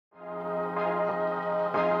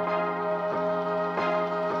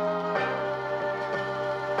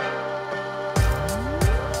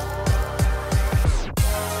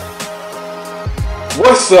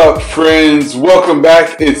What's up, friends? Welcome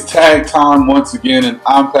back. It's tag time once again, and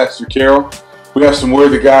I'm Pastor Carroll. We have some word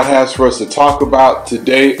that God has for us to talk about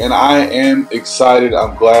today, and I am excited.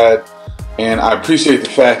 I'm glad, and I appreciate the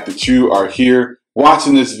fact that you are here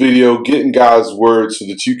watching this video, getting God's word so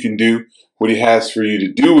that you can do what He has for you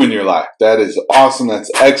to do in your life. That is awesome. That's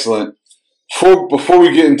excellent. Before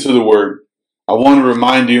we get into the word, I want to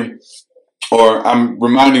remind you, or I'm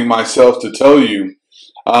reminding myself to tell you,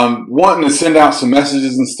 wanting to send out some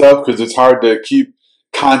messages and stuff because it's hard to keep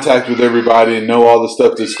contact with everybody and know all the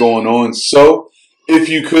stuff that's going on. So if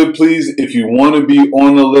you could please, if you want to be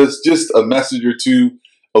on the list, just a message or two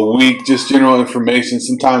a week, just general information.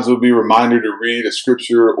 Sometimes it'll be a reminder to read a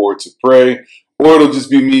scripture or to pray, or it'll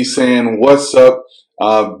just be me saying what's up.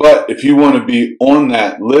 But if you want to be on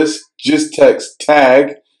that list, just text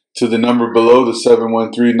tag to the number below, the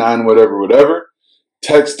 7139 whatever.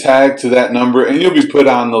 Text tag to that number and you'll be put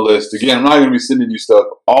on the list. Again, I'm not going to be sending you stuff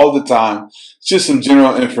all the time. It's just some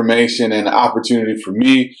general information and opportunity for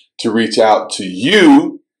me to reach out to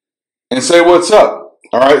you and say what's up.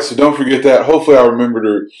 All right, so don't forget that. Hopefully I'll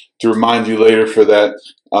remember to remind you later for that,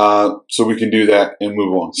 so we can do that and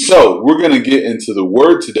move on. So we're going to get into the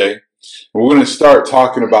word today. We're going to start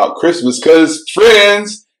talking about Christmas because,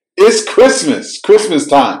 friends, it's Christmas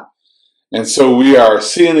time. And so we are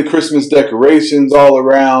seeing the Christmas decorations all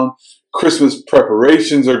around. Christmas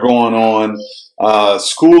preparations are going on.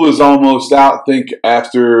 School is almost out. I think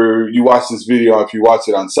after you watch this video, if you watch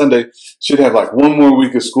it on Sunday, should have like one more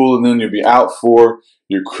week of school and then you'll be out for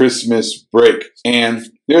your Christmas break. And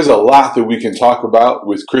there's a lot that we can talk about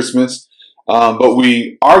with Christmas, but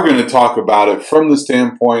we are going to talk about it from the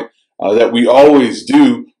standpoint that we always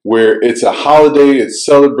do, where it's a holiday, it's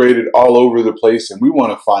celebrated all over the place, and we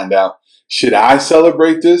want to find out, should I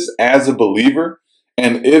celebrate this as a believer?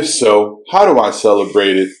 And if so, how do I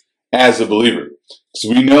celebrate it as a believer?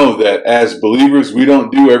 Because we know that as believers, we don't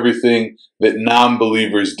do everything that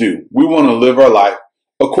non-believers do. We want to live our life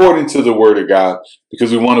according to the Word of God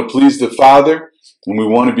because we want to please the Father and we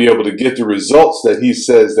want to be able to get the results that He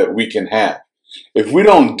says that we can have. If we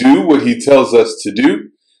don't do what He tells us to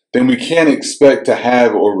do, then we can't expect to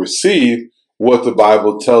have or receive what the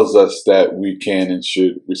Bible tells us that we can and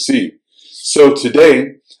should receive. So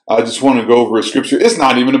today, I just want to go over a scripture. It's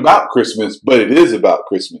not even about Christmas, but it is about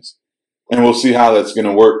Christmas. And we'll see how that's going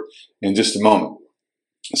to work in just a moment.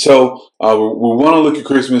 So we want to look at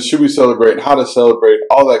Christmas. Should we celebrate? How to celebrate?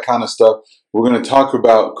 All that kind of stuff. We're going to talk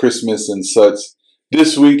about Christmas and such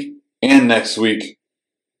this week and next week.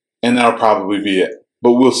 And that'll probably be it.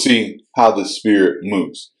 But we'll see how the Spirit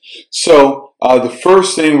moves. So the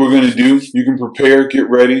first thing we're going to do, you can prepare, get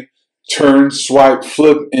ready. Turn, swipe,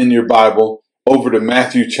 flip in your Bible over to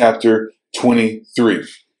Matthew chapter 23.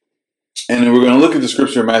 And then we're going to look at the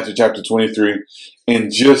scripture in Matthew chapter 23 in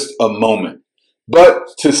just a moment. But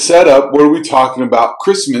to set up, what are we talking about?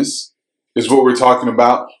 Christmas is what we're talking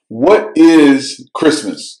about. What is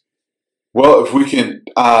Christmas? Well, if we can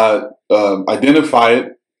identify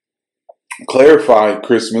it, clarify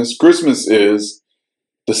Christmas. Christmas is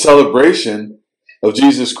the celebration of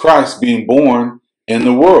Jesus Christ being born in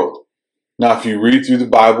the world. Now, if you read through the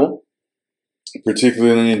Bible,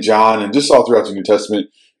 particularly in John and just all throughout the New Testament,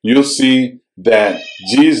 you'll see that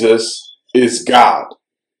Jesus is God.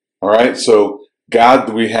 All right, so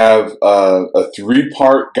God, we have a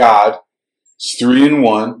three-part God. It's three in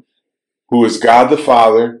one, who is God the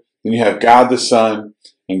Father. Then you have God the Son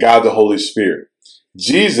and God the Holy Spirit.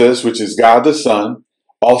 Jesus, which is God the Son,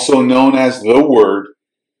 also known as the Word,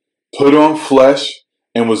 put on flesh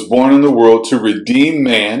and was born in the world to redeem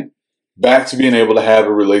man back to being able to have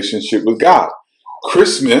a relationship with God.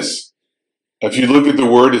 Christmas, if you look at the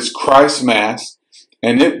word, is Christ Mass,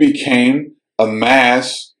 and it became a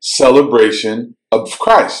mass celebration of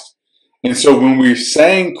Christ. And so when we're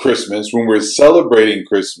saying Christmas, when we're celebrating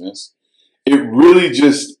Christmas, it really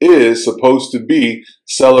just is supposed to be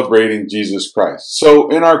celebrating Jesus Christ. So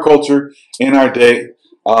in our culture, in our day,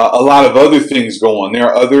 a lot of other things go on. There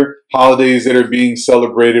are other holidays that are being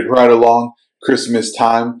celebrated right along Christmas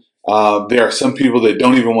time. There are some people that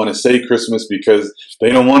don't even want to say Christmas because they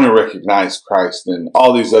don't want to recognize Christ and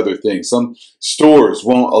all these other things. Some stores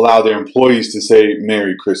won't allow their employees to say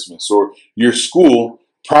Merry Christmas, or your school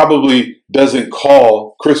probably doesn't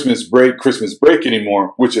call Christmas break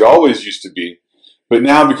anymore, which it always used to be. But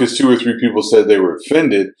now, because 2 or 3 people said they were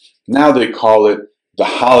offended, now they call it the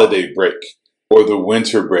holiday break or the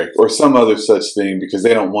winter break or some other such thing because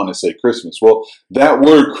they don't want to say Christmas. Well, that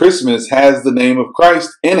word Christmas has the name of Christ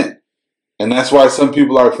in it. And that's why some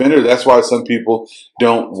people are offended. That's why some people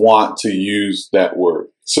don't want to use that word.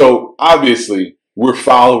 So obviously, we're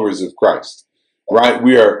followers of Christ. right?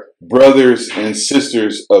 We are brothers and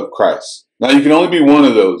sisters of Christ. Now, you can only be one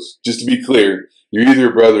of those. Just to be clear, you're either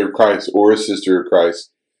a brother of Christ or a sister of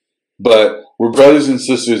Christ. But we're brothers and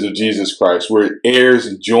sisters of Jesus Christ. We're heirs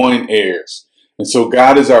and joint heirs. And so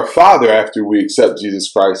God is our Father after we accept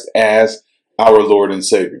Jesus Christ as our Lord and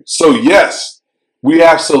Savior. So yes, we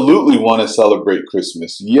absolutely want to celebrate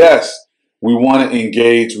Christmas. Yes, we want to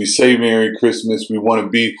engage. We say Merry Christmas. We want to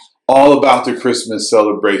be all about the Christmas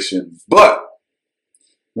celebration. But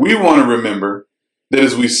we want to remember that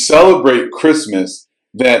as we celebrate Christmas,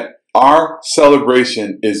 that our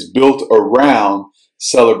celebration is built around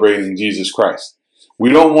celebrating Jesus Christ. We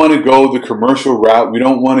don't want to go the commercial route. We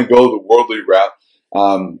don't want to go the worldly route.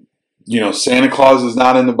 Santa Claus is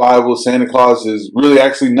not in the Bible. Santa Claus is really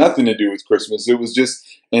actually nothing to do with Christmas. It was just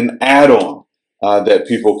an add-on that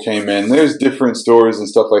people came in. There's different stories and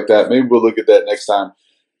stuff like that. Maybe we'll look at that next time.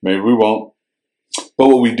 Maybe we won't. But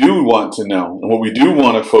what we do want to know and what we do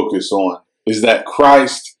want to focus on is that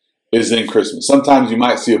Christ is in Christmas. Sometimes you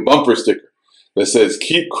might see a bumper sticker that says,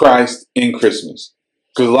 "Keep Christ in Christmas,"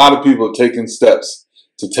 because a lot of people have taken steps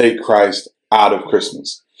to take Christ out of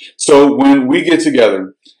Christmas. So when we get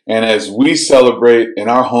together and as we celebrate in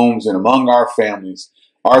our homes and among our families,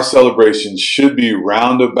 our celebration should be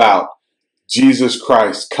round about Jesus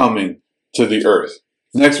Christ coming to the earth.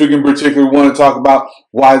 Next week in particular, we want to talk about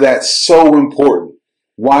why that's so important,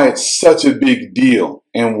 why it's such a big deal,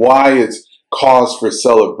 and why it's cause for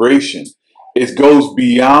celebration. It goes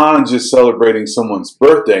beyond just celebrating someone's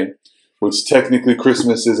birthday, which technically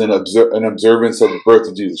Christmas is an observance of the birth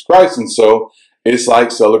of Jesus Christ, and so it's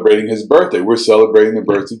like celebrating his birthday. We're celebrating the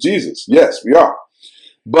birth of Jesus. Yes, we are.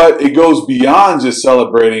 But it goes beyond just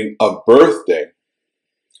celebrating a birthday.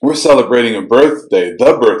 We're celebrating a birthday,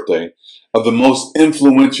 the birthday of the most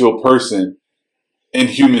influential person in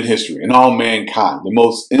human history, in all mankind, the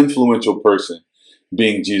most influential person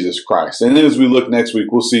being Jesus Christ. And then as we look next week,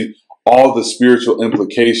 we'll see all the spiritual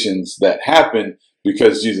implications that happen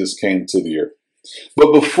because Jesus came to the earth.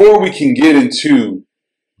 But before we can get into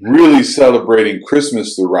really celebrating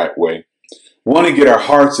Christmas the right way, we want to get our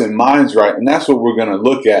hearts and minds right, and that's what we're going to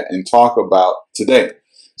look at and talk about today.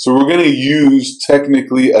 So we're going to use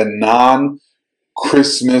technically a non-Christmas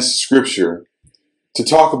scripture to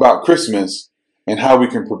talk about Christmas and how we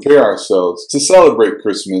can prepare ourselves to celebrate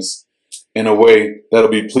Christmas in a way that'll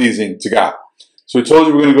be pleasing to God. So I told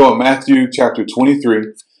you we're going to go in Matthew chapter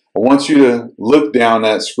 23. I want you to look down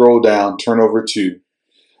scroll down, turn over to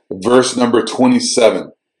verse number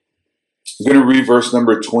 27. I'm going to read verse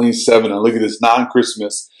number 27 and look at this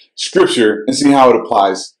non-Christmas scripture and see how it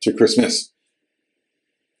applies to Christmas.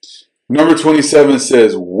 Number 27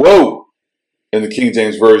 says, "Woe," in the King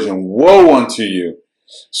James Version, "Woe unto you,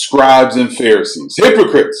 scribes and Pharisees,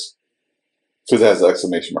 hypocrites," because it has an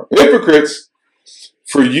exclamation mark. "Hypocrites,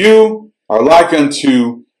 for you are like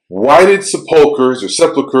unto whited sepulchres or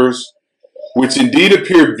sepulchres, which indeed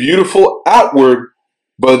appear beautiful outward,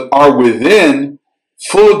 but are within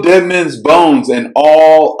full of dead men's bones and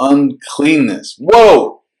all uncleanness."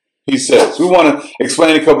 Whoa, he says. We want to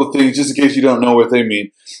explain a couple of things just in case you don't know what they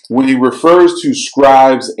mean. When he refers to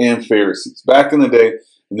scribes and Pharisees, back in the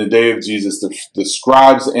day of Jesus, the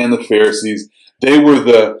scribes and the Pharisees, they were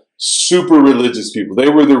the super religious people. They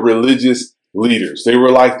were the religious leaders. They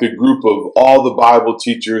were like the group of all the Bible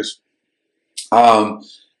teachers. Our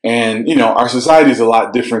society is a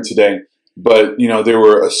lot different today. But, there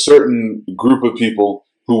were a certain group of people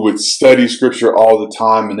who would study Scripture all the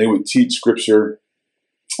time, and they would teach Scripture,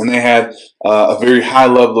 and they had a very high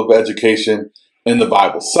level of education in the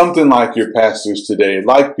Bible. Something like your pastors today,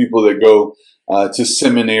 like people that go to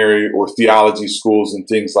seminary or theology schools and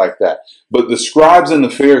things like that. But the scribes and the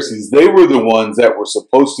Pharisees, they were the ones that were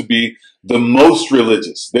supposed to be the most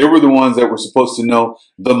religious. They were the ones that were supposed to know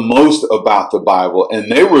the most about the Bible, and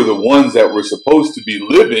they were the ones that were supposed to be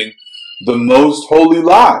living the most holy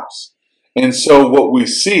lives. And so what we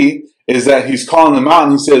see is that he's calling them out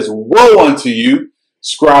and he says, "Woe unto you,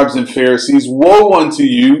 scribes and Pharisees, woe unto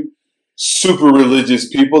you, super religious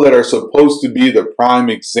people that are supposed to be the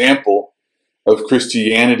prime example of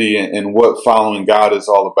Christianity and what following God is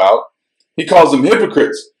all about." He calls them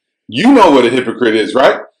hypocrites. You know what a hypocrite is,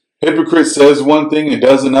 right? Hypocrite says one thing and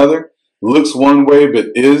does another, looks one way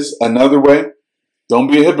but is another way. Don't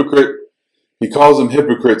be a hypocrite. He calls them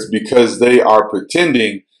hypocrites because they are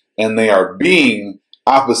pretending and they are being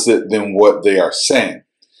opposite than what they are saying.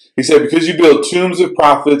 He said, "Because you build tombs of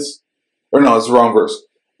prophets," or no, it's the wrong verse.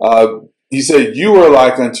 He said, "You are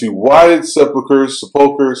like unto whited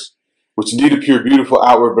sepulchres, which indeed appear beautiful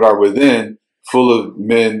outward, but are within full of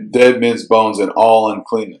dead men's bones and all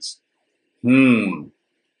uncleanness."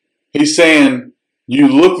 He's saying You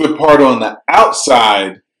look the part on the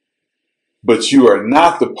outside, but you are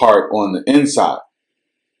not the part on the inside.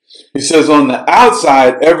 He says on the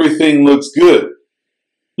outside, everything looks good.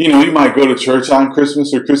 You know, you might go to church on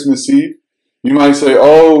Christmas or Christmas Eve. You might say,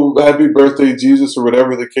 oh, happy birthday, Jesus, or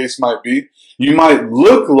whatever the case might be. You might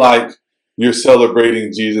look like you're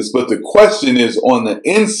celebrating Jesus, but the question is on the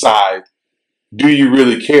inside, do you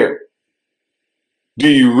really care? Do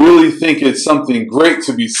you really think it's something great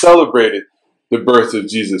to be celebrated, the birth of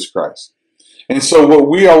Jesus Christ? And so what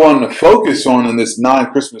we are wanting to focus on in this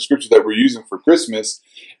non-Christmas scripture that we're using for Christmas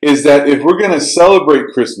is that if we're going to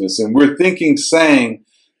celebrate Christmas and we're thinking, saying,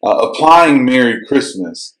 applying Merry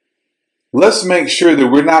Christmas, let's make sure that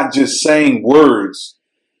we're not just saying words,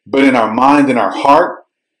 but in our mind and our heart,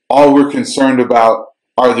 all we're concerned about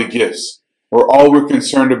are the gifts, or all we're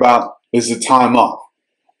concerned about is the time off,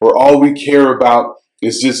 or all we care about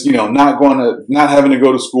is just, not having to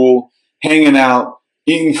go to school, hanging out,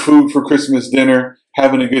 eating food for Christmas dinner,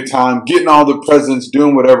 having a good time, getting all the presents,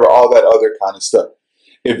 doing whatever, all that other kind of stuff.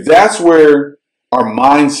 If that's where our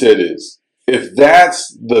mindset is, if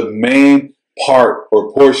that's the main part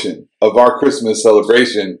or portion of our Christmas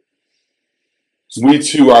celebration, we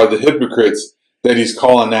too are the hypocrites that he's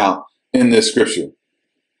calling out in this scripture.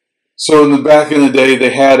 So back in the day, they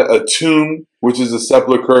had a tomb, which is a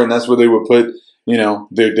sepulcher, and that's where they would put,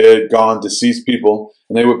 their dead, gone, deceased people,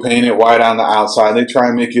 and they would paint it white on the outside. They try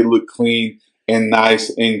and make it look clean and nice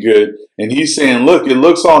and good. And he's saying, look, it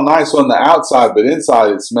looks all nice on the outside, but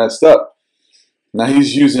inside it's messed up. Now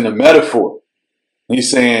he's using a metaphor.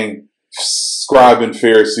 He's saying, scribe and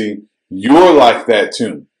Pharisee, you're like that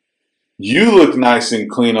tomb. You look nice and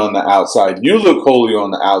clean on the outside. You look holy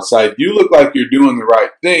on the outside. You look like you're doing the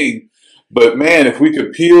right thing. But man, if we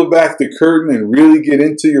could peel back the curtain and really get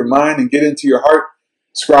into your mind and get into your heart,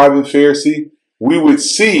 scribe and Pharisee, we would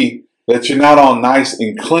see that you're not all nice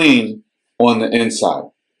and clean on the inside.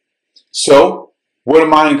 So what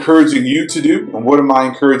am I encouraging you to do? And what am I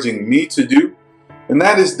encouraging me to do? And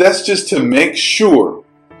that's just to make sure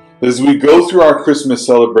as we go through our Christmas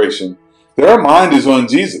celebration that our mind is on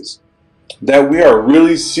Jesus, that we are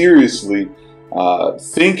really seriously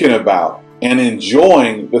thinking about and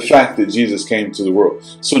enjoying the fact that Jesus came to the world.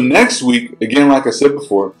 So next week, again, like I said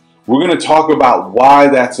before, we're going to talk about why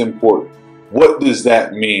that's important. What does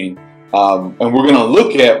that mean? And we're going to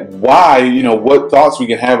look at why, what thoughts we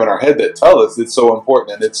can have in our head that tell us it's so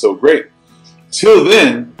important and it's so great. Till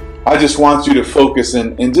then, I just want you to focus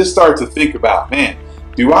and just start to think about, man,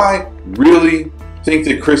 do I really think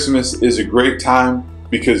that Christmas is a great time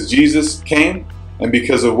because Jesus came and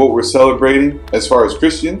because of what we're celebrating as far as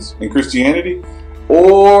Christians and Christianity?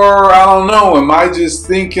 Or, I don't know, am I just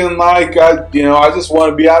thinking like, I just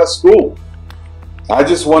want to be out of school. I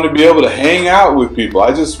just want to be able to hang out with people.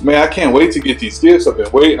 I can't wait to get these gifts. I've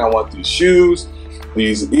been waiting. I want these shoes,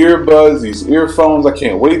 these earbuds, these earphones. I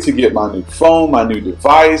can't wait to get my new phone, my new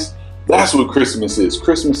device. That's what Christmas is.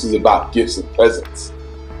 Christmas is about gifts and presents.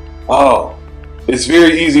 Oh, it's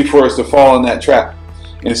very easy for us to fall in that trap.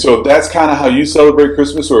 And so if that's kind of how you celebrate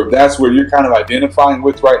Christmas, or if that's where you're kind of identifying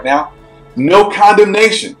with right now, no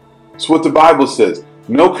condemnation. It's what the Bible says.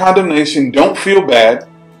 No condemnation. Don't feel bad,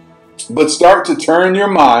 but start to turn your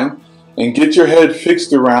mind and get your head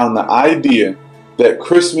fixed around the idea that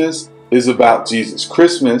Christmas is about Jesus.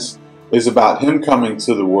 Christmas is about Him coming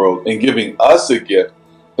to the world and giving us a gift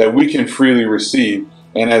that we can freely receive.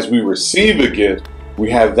 And as we receive a gift,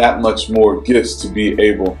 we have that much more gifts to be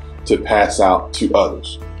able to pass out to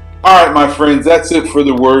others. All right, my friends, that's it for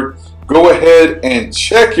the word. Go ahead and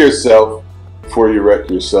check yourself before you wreck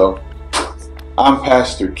yourself. I'm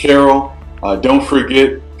Pastor Carroll. Don't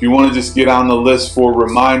forget, if you want to just get on the list for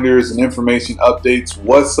reminders and information updates,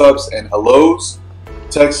 WhatsApps and hellos,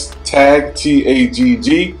 text tag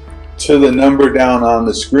TAGG to the number down on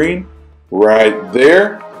the screen right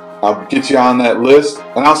there. I'll get you on that list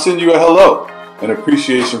and I'll send you a hello, an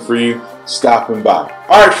appreciation for you stopping by.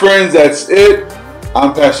 All right, friends, that's it.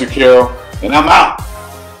 I'm Pastor Carroll and I'm out.